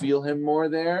 and you feel him more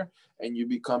there, and you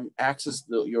become access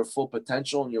your full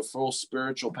potential and your full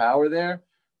spiritual power there.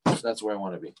 So that's where I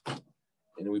want to be.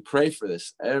 And we pray for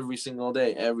this every single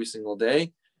day.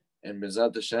 And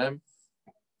B'ezrat Hashem,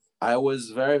 I was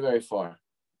very, very far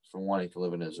from wanting to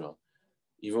live in Israel.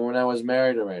 Even when I was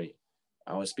married already,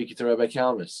 I was speaking to Rabbi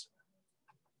Kalmus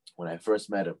when I first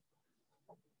met him.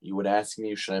 You would ask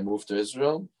me, should I move to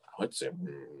Israel? I would say,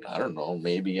 I don't know,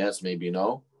 maybe yes, maybe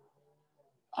no.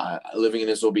 Living in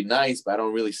Israel would be nice, but I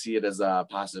don't really see it as a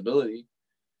possibility.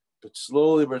 But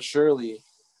slowly but surely,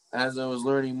 as I was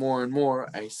learning more and more,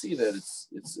 I see that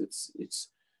it's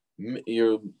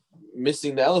you're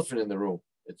missing the elephant in the room.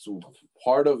 It's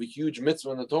part of a huge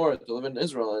mitzvah in the Torah to live in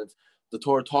Israel, and the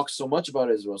Torah talks so much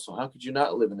about Israel. So how could you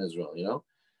not live in Israel?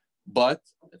 But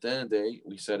at the end of the day,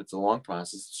 we said it's a long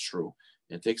process. It's true.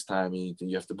 It takes time, and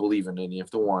you have to believe in it, and you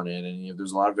have to want it, and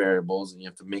there's a lot of variables, and you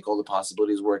have to make all the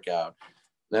possibilities work out.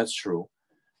 That's true.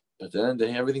 But then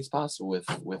everything's possible with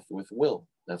will.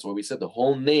 That's why we said the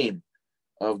whole name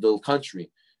of the country,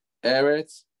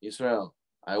 Eretz, Yisrael.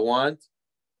 I want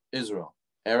Israel.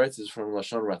 Eretz is from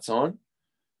Lashon Ratzon,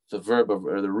 the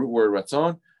root word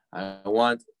Ratzon. I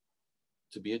want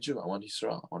to be a Jew. I want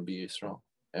Yisrael. I want to be Yisrael.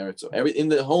 Eretz. So in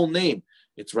the whole name,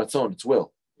 it's Ratzon. It's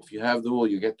will. If you have the will,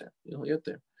 you get there. You'll get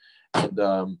there. And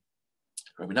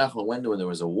Rabbi Nachman went when there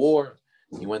was a war.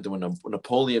 He went there when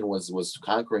Napoleon was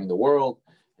conquering the world,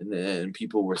 and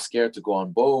people were scared to go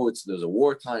on boats. There was a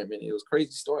wartime, and it was a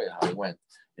crazy story how he went.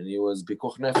 And he was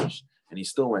bikuch nefesh, and he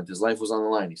still went. His life was on the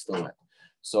line. He still went.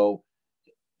 So,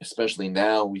 especially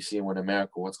now, we see in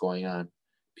America what's going on.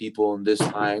 People in this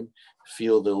time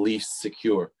feel the least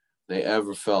secure they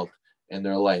ever felt in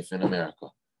their life in America.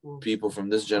 People from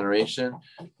this generation,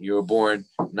 you were born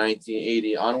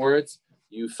 1980 onwards,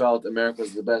 you felt America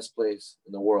was the best place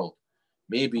in the world.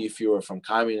 Maybe if you were from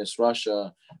communist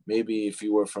Russia, maybe if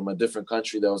you were from a different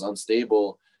country that was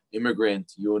unstable,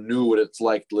 immigrant, you knew what it's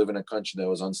like to live in a country that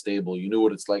was unstable. You knew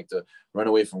what it's like to run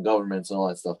away from governments and all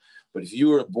that stuff. But if you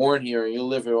were born here and you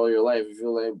live here all your life, you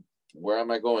feel like, where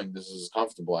am I going? This is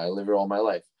comfortable. I live here all my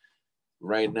life.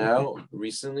 Right now,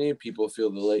 recently, people feel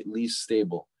the least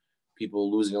stable.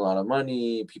 People losing a lot of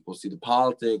money. People see the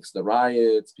politics, the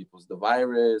riots, people see the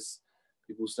virus.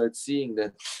 People start seeing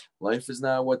that life is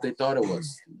not what they thought it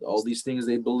was. All these things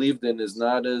they believed in is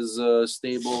not as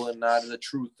stable and not the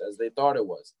truth as they thought it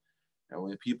was. And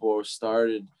when people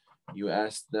started, you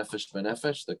asked Nefesh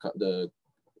B'Nefesh, the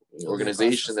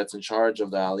organization that's in charge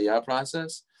of the Aliyah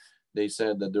process, they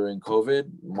said that during COVID,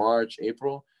 March,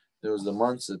 April, there was the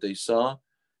months that they saw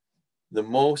the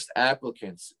most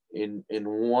applicants in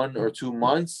 1 or 2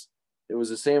 months. It was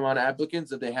the same amount of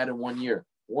applicants that they had in 1 year.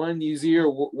 1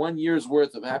 year's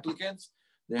worth of applicants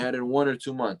they had in 1 or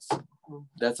 2 months.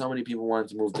 That's how many people wanted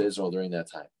to move to Israel during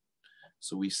that time.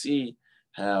 So we see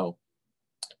how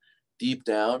deep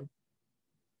down,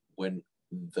 when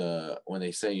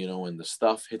they say, when the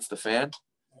stuff hits the fan,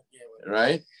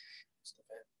 right?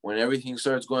 When everything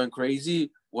starts going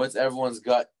crazy, what's everyone's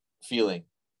gut feeling?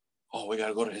 Oh, we got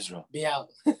to go to Israel. Be out.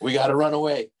 We got to run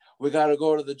away. We got to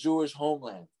go to the Jewish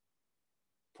homeland.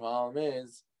 Problem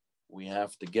is, we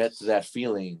have to get to that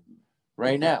feeling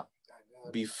right now,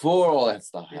 before all that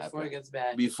stuff happens. Before it gets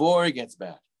bad. Before it gets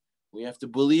bad. We have to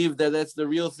believe that that's the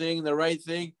real thing, the right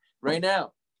thing, right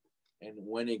now. And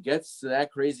when it gets to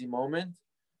that crazy moment,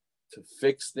 to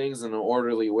fix things in an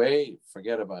orderly way,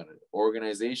 forget about it.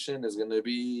 Organization is going to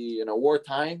be in a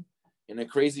wartime, in a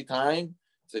crazy time,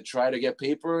 to try to get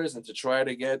papers and to try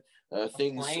to get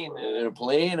things in a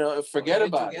plane. Forget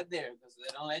about it. Get there because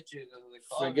they don't let you.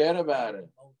 Forget about it.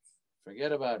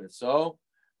 Forget about it. So,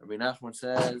 Rabbi Nachman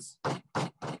says,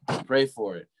 pray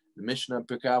for it. The Mishnah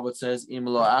Pirkei Avot says, Im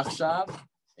lo achshav,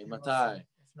 imatai.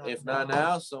 If not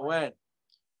now, so when?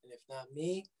 And if not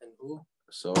me, then who?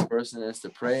 So a person has to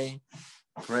pray,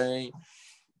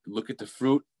 look at the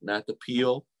fruit, not the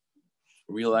peel.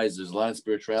 Realize there's a lot of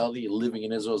spirituality. Living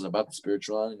in Israel is about the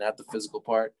spirituality, not the physical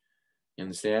part. You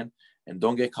understand? And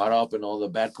don't get caught up in all the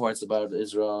bad parts about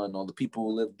Israel and all the people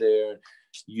who live there.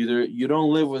 You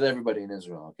don't live with everybody in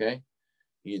Israel, okay?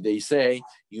 They say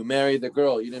you marry the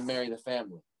girl, you didn't marry the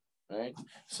family, right?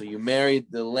 So you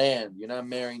married the land, you're not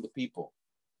marrying the people.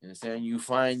 You understand? You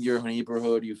find your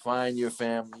neighborhood, you find your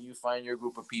family, you find your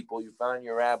group of people, you find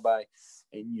your rabbi,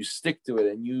 and you stick to it,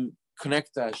 and you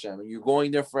connect to Hashem, and you're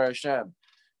going there for Hashem.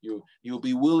 You'll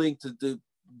be willing to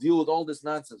deal with all this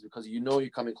nonsense because you know you're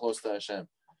coming close to Hashem,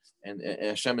 and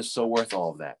Hashem is so worth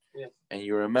all of that. Yeah. And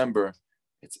you remember,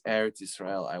 it's Eretz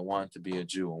Yisrael. I want to be a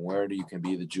Jew, and where you can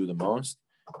be the Jew the most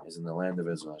is in the land of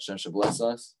Israel. Hashem should bless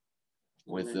us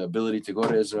with the ability to go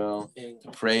to Israel, to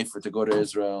pray to go to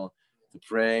Israel, to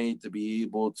pray to be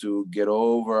able to get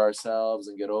over ourselves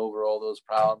and get over all those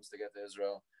problems to get to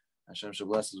Israel. Hashem should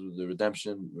bless us with the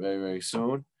redemption very, very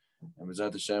soon. And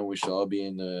B'ezrat Hashem, we shall all be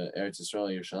in the Eretz Yisrael,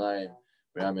 Yerushalayim.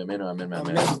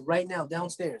 Amen. Right now,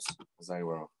 downstairs. What's that?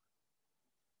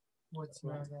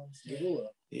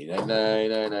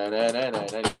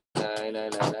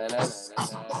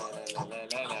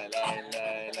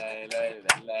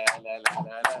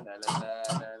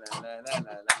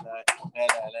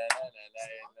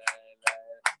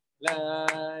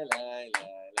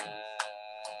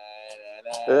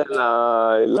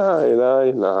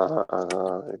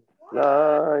 La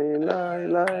Lai, lai,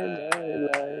 lai, lai,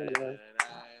 lai, lai.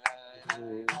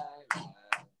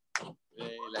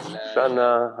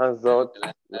 השנה הזאת,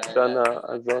 השנה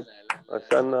הזאת,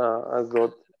 השנה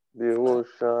הזאת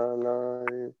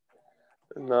בירושלים,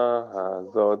 השנה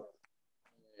הזאת,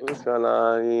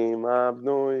 ירושלים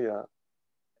הבנויה,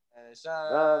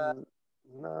 השנה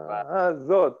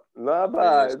הזאת, לא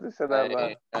הבאה, איזה שנה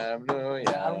הבאה?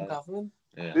 Adam Kaufman?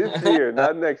 This year,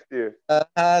 not next year.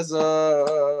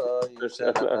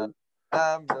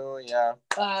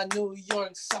 New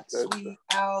York sucks, sweet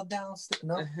Al downstairs.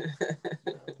 No?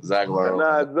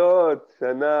 שנה הזאת,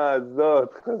 שנה הזאת.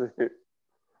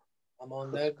 I'm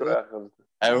on that good.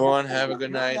 Everyone, have a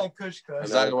good night.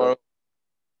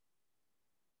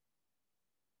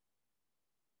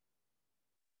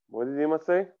 What did Ima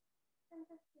say?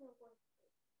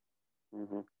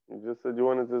 You just said you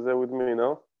wanted to say with me,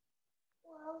 no?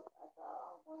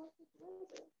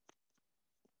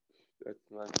 That's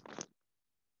nice.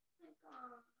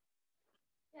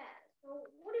 Yeah, so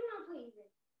what do you want to play even?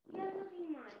 You have nothing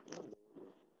in mind.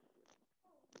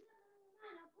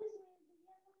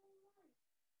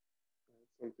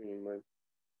 Something in mind.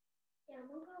 Yeah,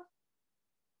 Mongo?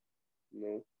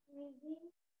 No.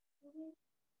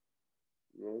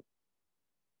 No.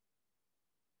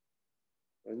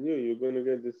 I knew you were going to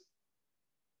get this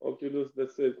Oculus,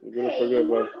 that's it. You're going to forget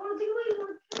about it. You want to take away? You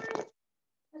want to return it?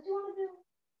 What do you want to do?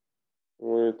 I'm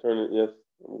going to return it, yes.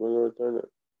 I'm going to return it.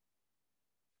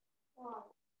 Wow.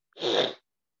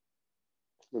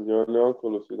 You're on the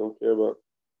Oculus, you don't care about.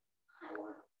 I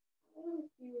want to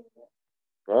see it.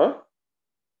 Huh?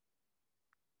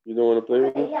 You don't want to play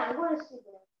with it? Yeah, I'm going to see it.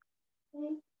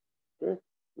 Okay,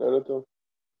 not at all.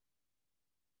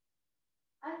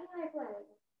 I can play it.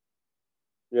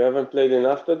 You haven't played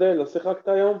enough today? לא שיחקת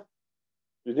היום?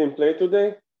 You didn't play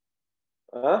today?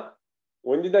 Huh?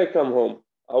 When did I come home?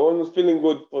 I wasn't feeling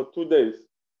good for 2 days.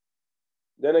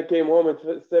 Then I came home at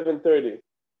 7:30.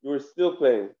 You were still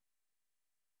playing.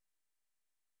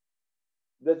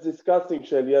 That's disgusting,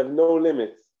 Shell. You have no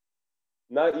limits.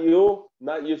 Not you,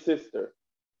 not your sister.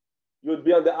 You would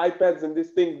be on the iPads and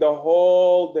this thing the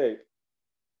whole day.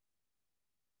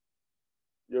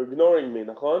 You're ignoring me,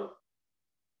 Nachman?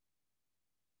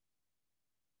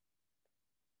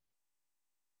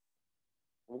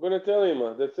 I'm going to tell you,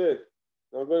 man. That's it.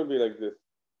 It's not going to be like this.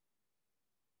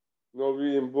 No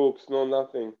reading books, no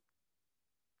nothing.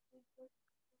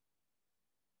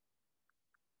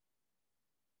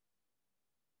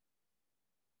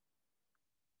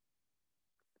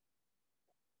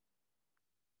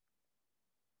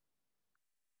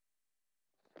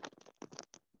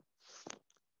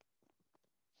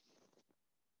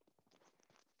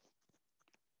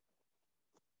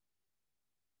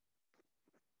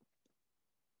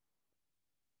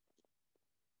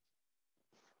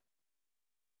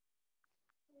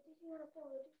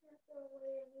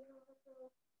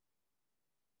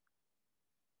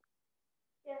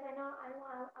 Yes, I know.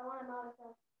 I want to know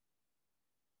stuff.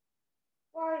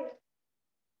 Where are you?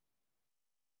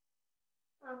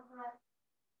 Hi.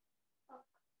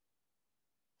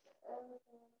 Oh.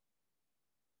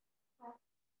 Hi.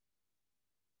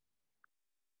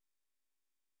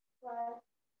 What?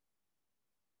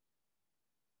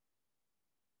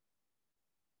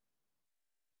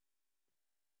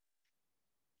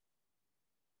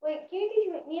 Wait, can you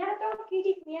teach me how to throw? Can you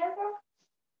teach me how to throw?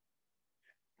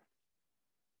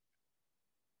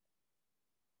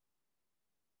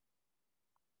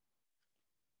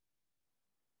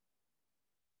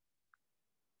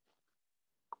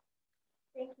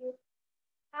 Thank you.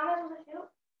 How am I supposed to shoot?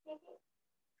 Thank you.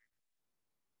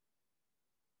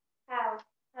 How?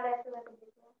 How do I feel like a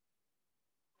big one?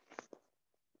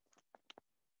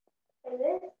 Like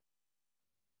this?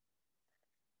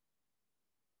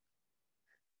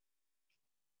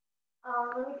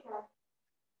 Let me try.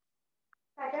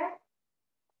 Try?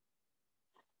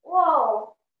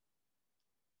 Whoa!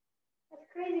 That's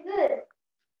crazy good.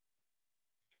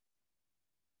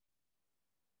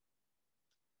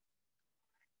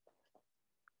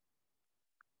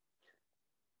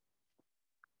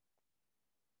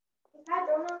 Can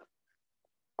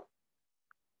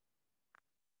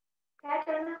I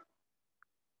throw now?